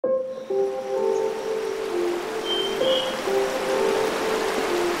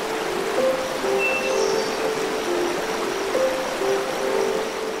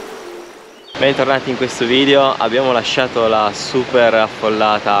Bentornati in questo video. Abbiamo lasciato la super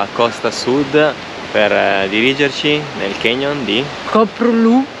affollata costa sud per dirigerci nel canyon di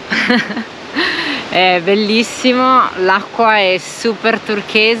Koprulu. È bellissimo, l'acqua è super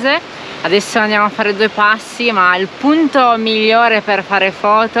turchese. Adesso andiamo a fare due passi, ma il punto migliore per fare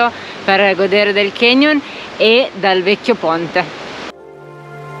foto, per godere del canyon, è dal vecchio ponte.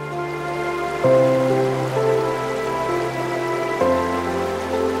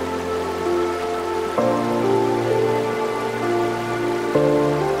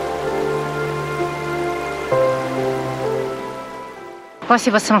 Qua si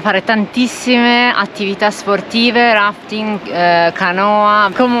possono fare tantissime attività sportive, rafting,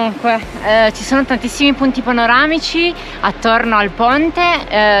 canoa, comunque ci sono tantissimi punti panoramici attorno al ponte.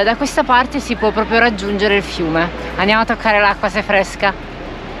 Da questa parte si può proprio raggiungere il fiume. Andiamo a toccare l'acqua se è fresca.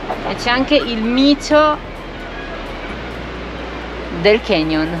 E c'è anche il micio del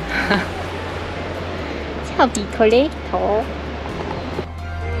canyon. Ciao piccoletto!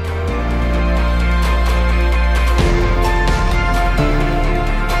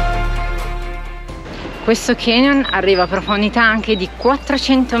 Questo canyon arriva a profondità anche di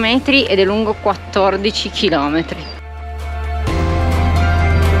 400 metri ed è lungo 14 km.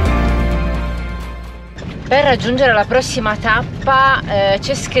 Per raggiungere la prossima tappa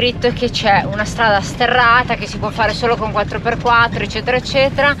c'è scritto che c'è una strada sterrata che si può fare solo con 4x4 eccetera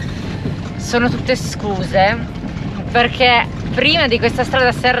eccetera. Sono tutte scuse, perché prima di questa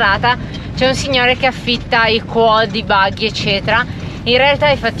strada sterrata c'è un signore che affitta i quad, i buggy eccetera. In realtà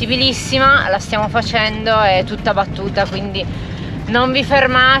è fattibilissima, la stiamo facendo, è tutta battuta, quindi non vi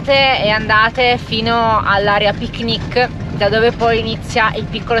fermate e andate fino all'area picnic, da dove poi inizia il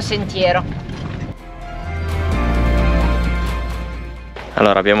piccolo sentiero.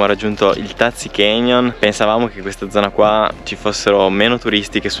 Allora, abbiamo raggiunto il Tazi Canyon. Pensavamo che questa zona qua ci fossero meno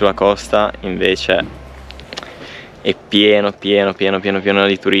turisti che sulla costa, invece è pieno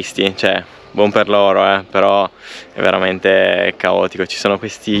di turisti, cioè buon per loro, però è veramente caotico. Ci sono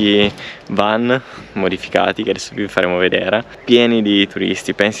questi van modificati che adesso vi faremo vedere, pieni di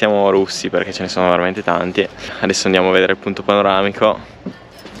turisti, pensiamo russi perché ce ne sono veramente tanti. Adesso andiamo a vedere il punto panoramico,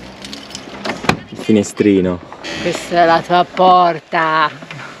 il finestrino. Questa è la tua porta.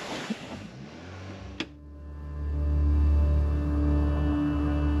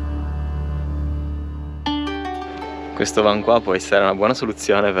 Questo van qua può essere una buona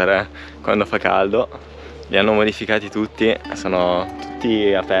soluzione per quando fa caldo. Li hanno modificati tutti, sono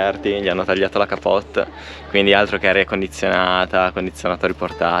tutti aperti, gli hanno tagliato la capote, quindi altro che aria condizionata, condizionatori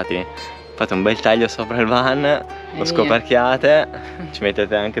portati. Fate un bel taglio sopra il van, lo scoperchiate, ci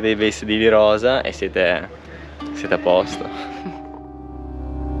mettete anche dei bei sedili rosa e siete a posto.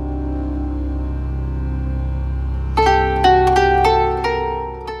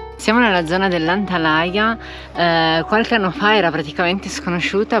 Siamo nella zona dell'Antalya. Qualche anno fa era praticamente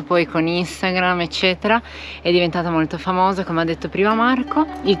sconosciuta, poi con Instagram eccetera è diventata molto famosa, come ha detto prima Marco.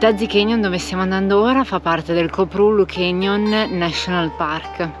 Il Tazi Canyon, dove stiamo andando ora, fa parte del Koprulu Canyon National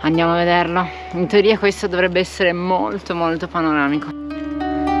Park. Andiamo a vederlo. In teoria questo dovrebbe essere molto panoramico.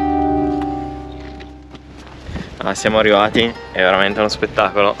 Ah, siamo arrivati, è veramente uno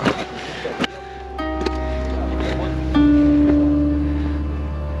spettacolo.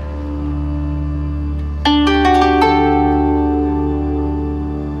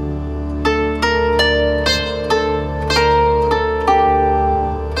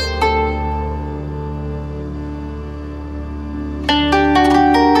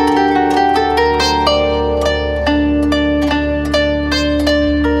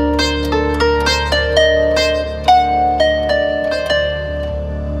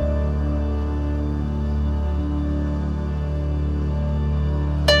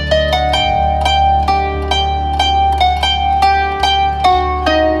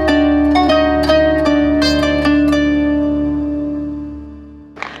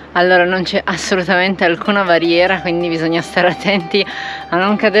 Allora non c'è assolutamente alcuna barriera, quindi bisogna stare attenti a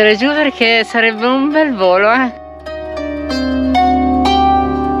non cadere giù perché sarebbe un bel volo,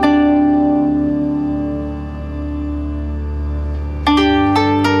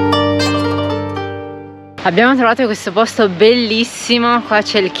 Abbiamo trovato questo posto bellissimo, qua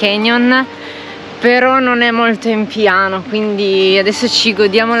c'è il canyon, però non è molto in piano, quindi adesso ci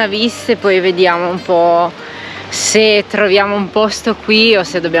godiamo la vista e poi vediamo un po' se troviamo un posto qui o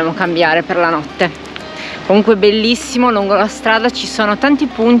se dobbiamo cambiare per la notte. Comunque bellissimo, lungo la strada ci sono tanti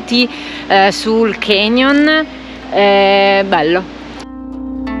punti sul canyon, bello.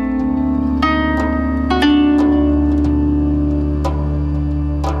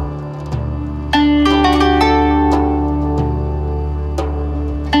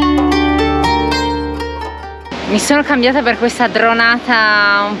 sono cambiata per questa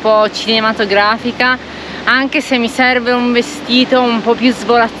dronata un po' cinematografica, anche se mi serve un vestito un po' più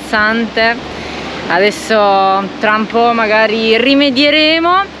svolazzante. Adesso tra un po' magari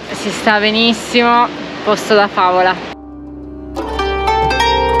rimedieremo. Si sta benissimo, posto da favola.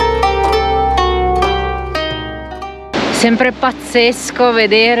 Sempre pazzesco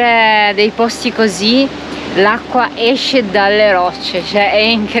vedere dei posti così, l'acqua esce dalle rocce, cioè è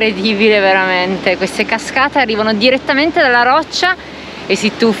incredibile veramente. Queste cascate arrivano direttamente dalla roccia e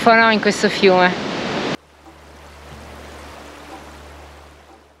si tuffano in questo fiume.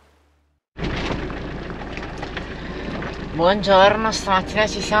 Buongiorno, stamattina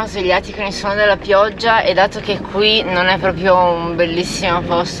ci siamo svegliati con il suono della pioggia e dato che qui non è proprio un bellissimo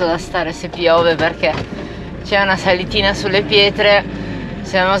posto da stare se piove perché c'è una salitina sulle pietre,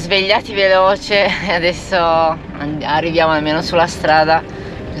 siamo svegliati veloce e adesso arriviamo almeno sulla strada,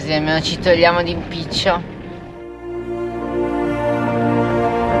 così almeno ci togliamo d'impiccio.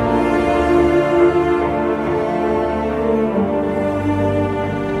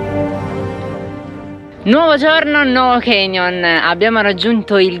 Nuovo giorno, nuovo canyon. Abbiamo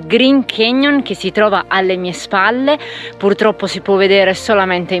raggiunto il Green Canyon che si trova alle mie spalle. Purtroppo si può vedere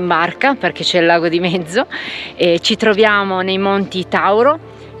solamente in barca perché c'è il lago di mezzo, e ci troviamo nei monti Tauro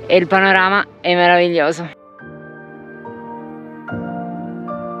e il panorama è meraviglioso.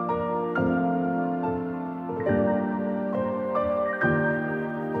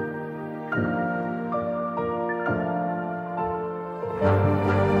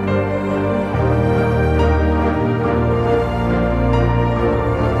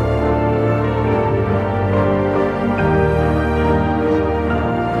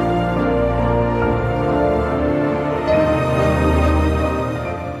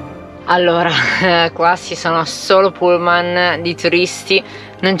 Allora, qua ci sono solo pullman di turisti,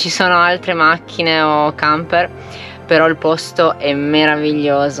 non ci sono altre macchine o camper, però il posto è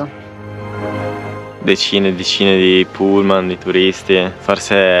meraviglioso. Decine e decine di pullman, di turisti,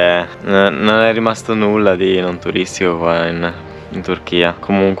 forse non è rimasto nulla di non turistico qua in Turchia.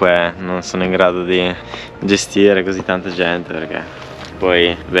 Comunque non sono in grado di gestire così tanta gente perché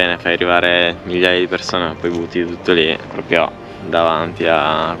poi bene, fai arrivare migliaia di persone ma poi butti tutto lì proprio davanti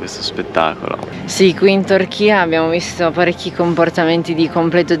a questo spettacolo. Sì, qui in Turchia abbiamo visto parecchi comportamenti di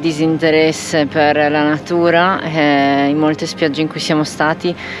completo disinteresse per la natura, in molte spiagge in cui siamo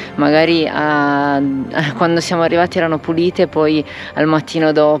stati magari quando siamo arrivati erano pulite, poi al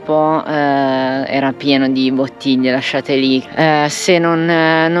mattino dopo era pieno di bottiglie lasciate lì. Se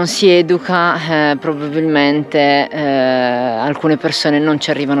non si educa probabilmente alcune persone non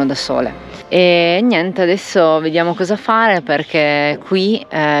ci arrivano da sole. E niente, adesso vediamo cosa fare perché qui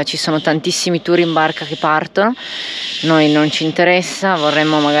ci sono tantissimi tour in barca che partono. Noi non ci interessa,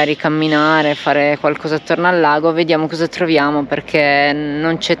 vorremmo magari camminare, fare qualcosa attorno al lago, vediamo cosa troviamo perché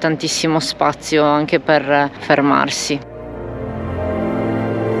non c'è tantissimo spazio anche per fermarsi.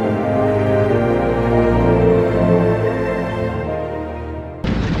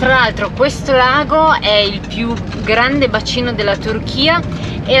 Tra l'altro questo lago è il più grande bacino della Turchia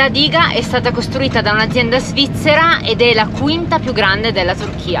e la diga è stata costruita da un'azienda svizzera ed è la quinta più grande della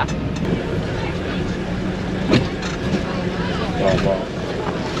Turchia.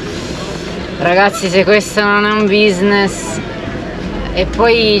 Ragazzi, se questo non è un business. E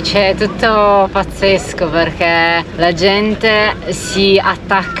poi c'è tutto pazzesco perché la gente si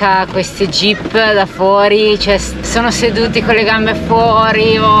attacca a queste jeep da fuori, cioè sono seduti con le gambe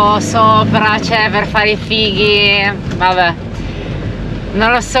fuori o sopra, cioè per fare i fighi, vabbè,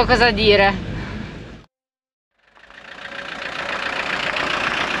 non lo so cosa dire.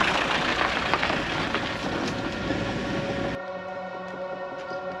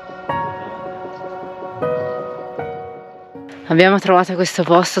 Abbiamo trovato questo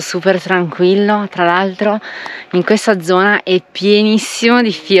posto super tranquillo, tra l'altro in questa zona è pienissimo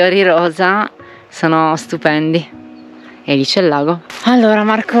di fiori rosa, sono stupendi. E lì c'è il lago. Allora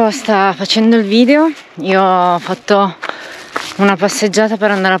Marco sta facendo il video, io ho fatto una passeggiata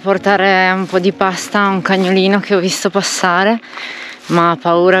per andare a portare un po' di pasta a un cagnolino che ho visto passare, ma ha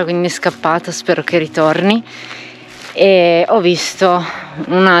paura quindi è scappato, spero che ritorni. E ho visto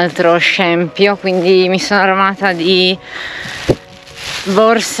un altro scempio, quindi mi sono armata di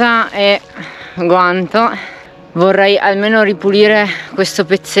borsa e guanto. Vorrei almeno ripulire questo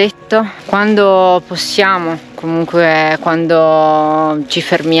pezzetto. Quando possiamo, comunque quando ci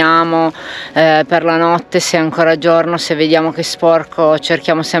fermiamo per la notte, se è ancora giorno, se vediamo che è sporco,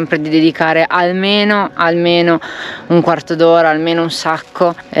 cerchiamo sempre di dedicare almeno un quarto d'ora, almeno un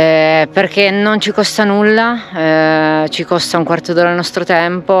sacco, perché non ci costa nulla, ci costa un quarto d'ora il nostro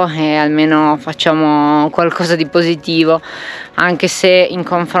tempo e almeno facciamo qualcosa di positivo, anche se in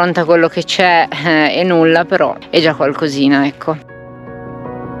confronto a quello che c'è è nulla, però è già qualcosina, ecco.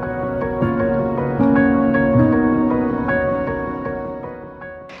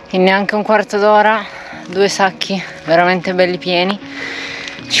 In neanche un quarto d'ora 2 sacchi veramente belli pieni.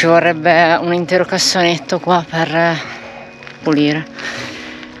 Ci vorrebbe un intero cassonetto qua per pulire,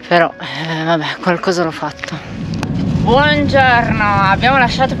 però vabbè, qualcosa l'ho fatto. Buongiorno, abbiamo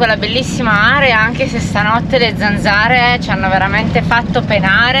lasciato quella bellissima area, anche se stanotte le zanzare ci hanno veramente fatto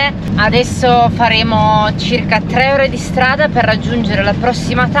penare. Adesso faremo circa 3 ore di strada per raggiungere la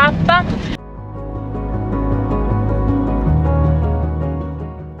prossima tappa.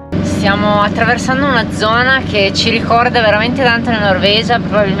 Stiamo attraversando una zona che ci ricorda veramente tanto la Norvegia,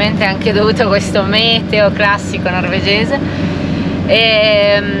 probabilmente anche dovuto a questo meteo classico norvegese,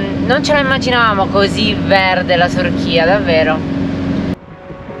 e non ce la immaginavamo così verde la Turchia, davvero.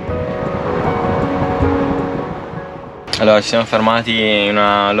 Allora, ci siamo fermati in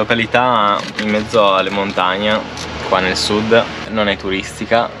una località in mezzo alle montagne, qua nel sud, non è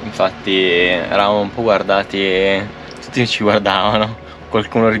turistica, infatti eravamo un po' guardati, tutti ci guardavano.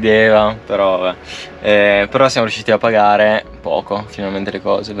 Qualcuno rideva, però siamo riusciti a pagare poco, finalmente le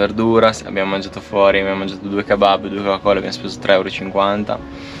cose. Verdura, abbiamo mangiato fuori, abbiamo mangiato 2 kebab, 2 Coca-Cola, abbiamo speso 3,50 €.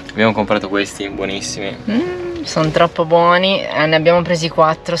 Abbiamo comprato questi, buonissimi. Sono troppo buoni, ne abbiamo presi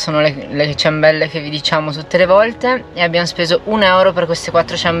 4, sono le ciambelle che vi diciamo tutte le volte, e abbiamo speso 1 € per queste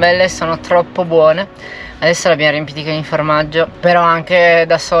 4 ciambelle, sono troppo buone. Adesso le abbiamo riempite con il formaggio, però anche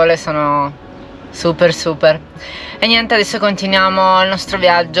da sole sono super. E niente, adesso continuiamo il nostro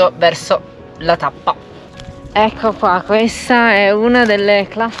viaggio verso la tappa. Ecco qua, questa è una delle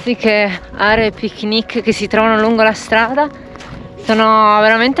classiche aree picnic che si trovano lungo la strada. Sono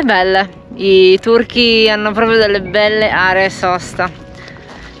veramente belle, i turchi hanno proprio delle belle aree sosta,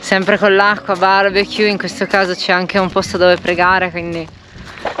 sempre con l'acqua, barbecue, in questo caso c'è anche un posto dove pregare, quindi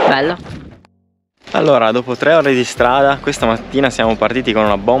bello. Allora, dopo 3 ore di strada, questa mattina siamo partiti con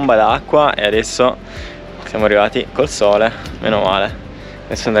una bomba d'acqua e adesso siamo arrivati col sole, meno male.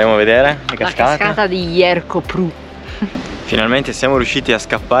 Adesso andremo a vedere la cascata di Yerkopru. Finalmente siamo riusciti a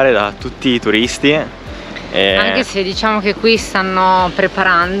scappare da tutti i turisti. Anche se diciamo che qui stanno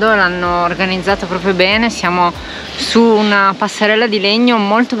preparando, l'hanno organizzato proprio bene, siamo su una passerella di legno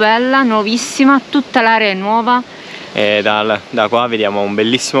molto bella, nuovissima, tutta l'area è nuova. E da qua vediamo un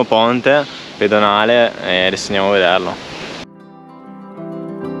bellissimo ponte pedonale e adesso andiamo a vederlo.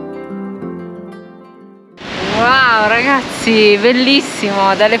 Wow ragazzi,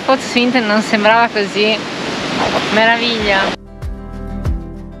 bellissimo, dalle foto su internet non sembrava così, meraviglia.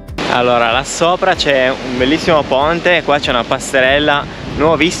 Allora, là sopra c'è un bellissimo ponte e qua c'è una passerella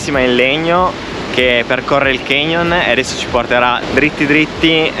nuovissima in legno che percorre il canyon e adesso ci porterà dritti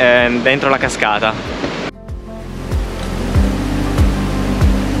dentro la cascata.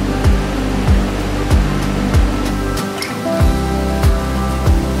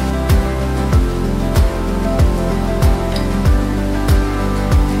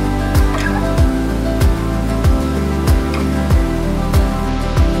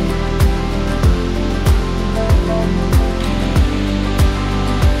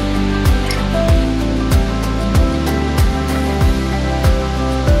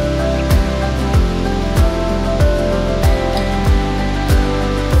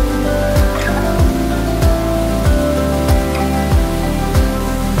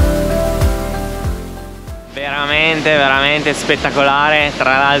 Veramente spettacolare,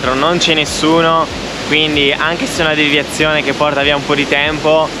 tra l'altro non c'è nessuno, quindi anche se è una deviazione che porta via un po' di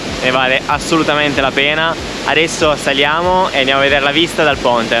tempo ne vale assolutamente la pena. Adesso saliamo e andiamo a vedere la vista dal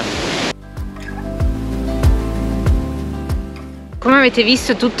ponte. Come avete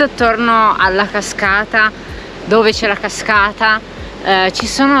visto, tutto attorno alla cascata, dove c'è la cascata, ci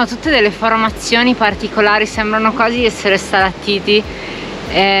sono tutte delle formazioni particolari, sembrano quasi essere stalattiti.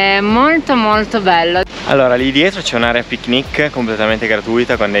 È molto bello. Allora, lì dietro c'è un'area picnic completamente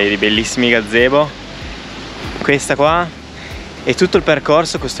gratuita con dei bellissimi gazebo. Questa qua è tutto il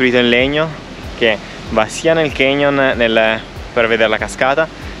percorso costruito in legno che va sia nel canyon per vedere la cascata,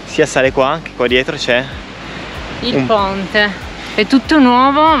 sia sale qua, che qua dietro c'è il ponte. È tutto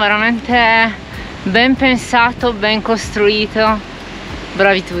nuovo, veramente ben pensato, ben costruito.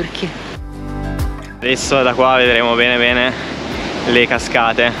 Bravi turchi. Adesso da qua vedremo bene le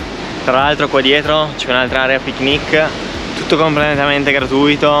cascate. Tra l'altro qua dietro c'è un'altra area picnic, tutto completamente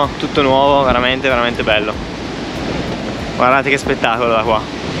gratuito, tutto nuovo, veramente veramente bello. Guardate che spettacolo da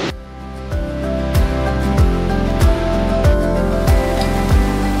qua.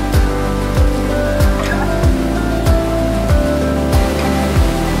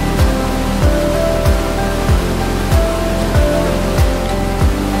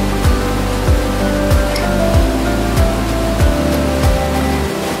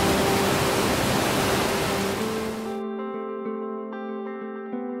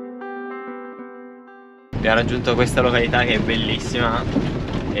 Abbiamo raggiunto questa località che è bellissima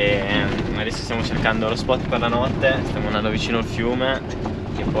e adesso stiamo cercando lo spot per la notte, stiamo andando vicino al fiume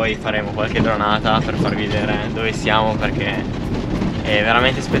e poi faremo qualche dronata per farvi vedere dove siamo, perché è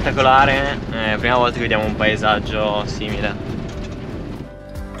veramente spettacolare, è la prima volta che vediamo un paesaggio simile.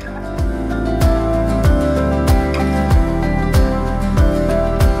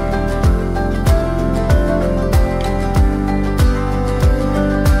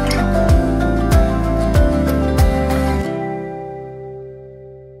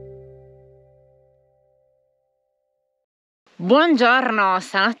 Buongiorno,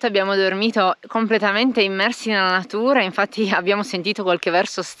 stanotte abbiamo dormito completamente immersi nella natura, infatti abbiamo sentito qualche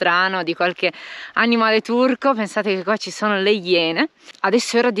verso strano di qualche animale turco. Pensate che qua ci sono le iene.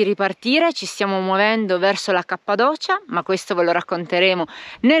 Adesso è ora di ripartire, ci stiamo muovendo verso la Cappadocia, ma questo ve lo racconteremo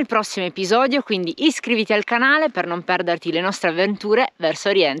nel prossimo episodio, quindi iscriviti al canale per non perderti le nostre avventure verso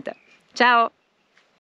Oriente. Ciao!